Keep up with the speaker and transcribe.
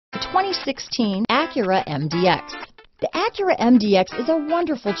2016 Acura MDX. The Acura MDX is a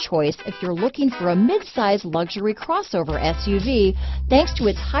wonderful choice if you're looking for a mid-size luxury crossover SUV thanks to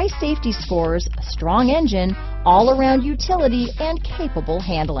its high safety scores, strong engine, all-around utility, and capable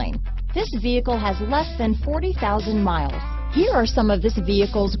handling. This vehicle has less than 40,000 miles. Here are some of this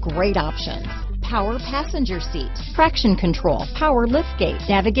vehicle's great options: power passenger seat, traction control, power liftgate,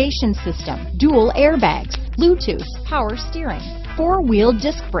 navigation system, dual airbags, Bluetooth, power steering, four-wheel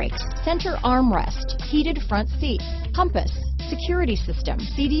disc brakes, center armrest, heated front seats, compass, security system,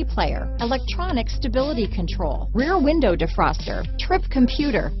 CD player, electronic stability control, rear window defroster, trip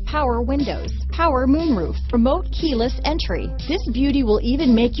computer, power windows, power moonroof, remote keyless entry. This beauty will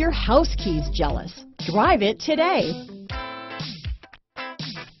even make your house keys jealous. Drive it today.